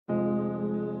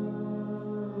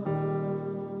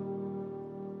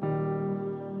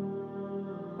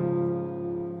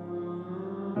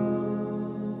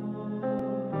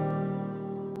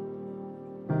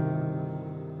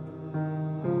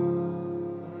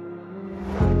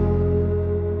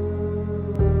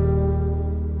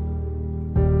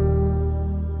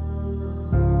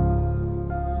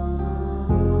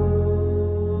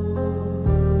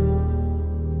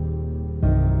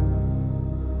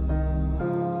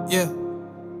Yeah,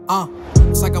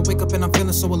 it's like I wake up and I'm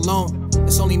feeling so alone.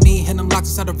 It's only me and I'm locked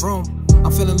inside the room.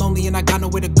 I'm feeling lonely and I got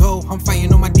nowhere to go. I'm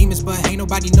fighting all my demons but ain't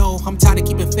nobody know. I'm tired of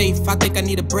keeping faith, I think I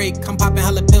need a break. I'm popping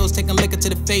hella pills, taking liquor to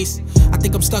the face. I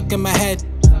think I'm stuck in my head,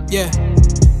 yeah,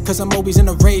 cause I'm always in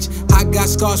a rage. I got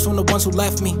scars from the ones who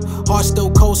left me. Heart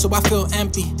still cold so I feel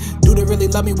empty. Do they really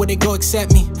love me, will they go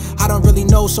accept me? I don't really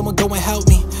know, someone go and help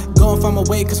me. Go and find my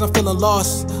way cause I'm feeling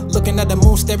lost. Looking at the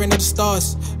moon, staring at the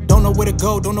stars. Don't know where to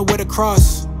go, don't know where to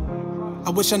cross. I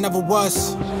wish I never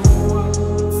was.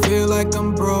 Feel like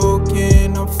I'm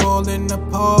broken, I'm falling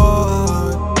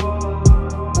apart.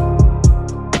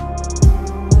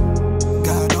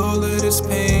 Got all of this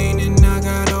pain and I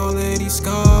got all of these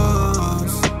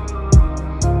scars.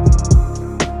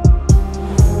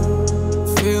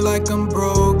 Feel like I'm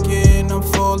broken, I'm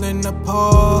falling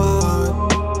apart.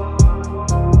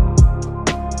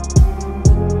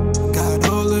 Got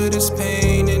all of this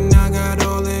pain and I got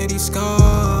all of these scars.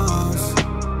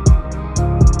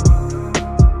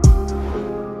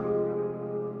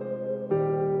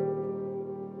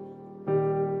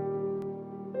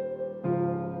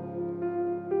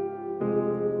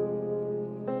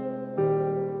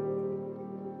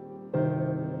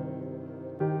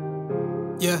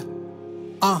 Yeah,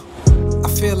 I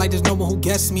feel like there's no one who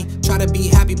gets me. Try to be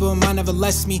happy but my mind never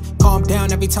lets me. Calm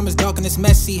down every time it's dark and it's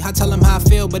messy. I tell them how I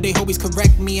feel but they always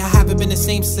correct me. I haven't been the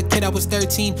same since a kid I was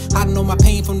 13. I don't know my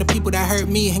pain from the people that hurt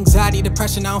me. Anxiety,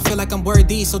 depression, I don't feel like I'm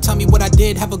worthy. So tell me what I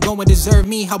did, have a go and deserve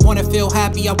me. I wanna feel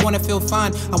happy, I wanna feel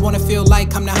fine. I wanna feel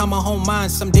like I'm not how my home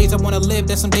mind. Some days I wanna live,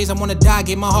 then some days I wanna die.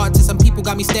 Gave my heart to some people,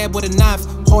 got me stabbed with a knife.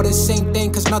 All the same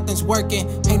thing cause nothing's working.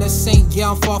 Ain't a saint,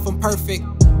 yeah I'm far from perfect.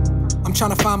 I'm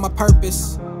trying to find my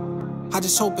purpose, I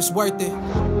just hope it's worth it.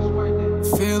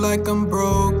 Feel like I'm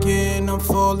broken, I'm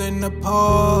falling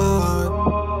apart.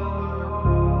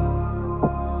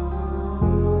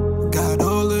 Got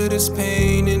all of this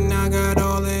pain and I got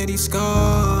all of these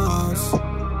scars.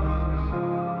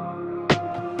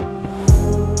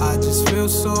 I just feel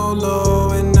so low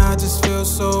and I just feel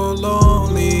so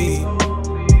lonely.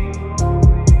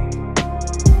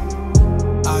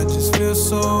 I just feel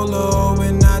so low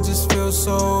and I just feel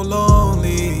so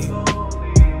lonely.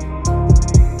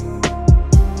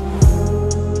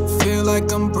 Feel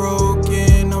like I'm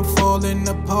broken, I'm falling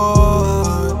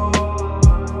apart.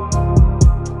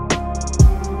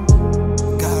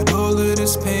 Got all of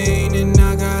this pain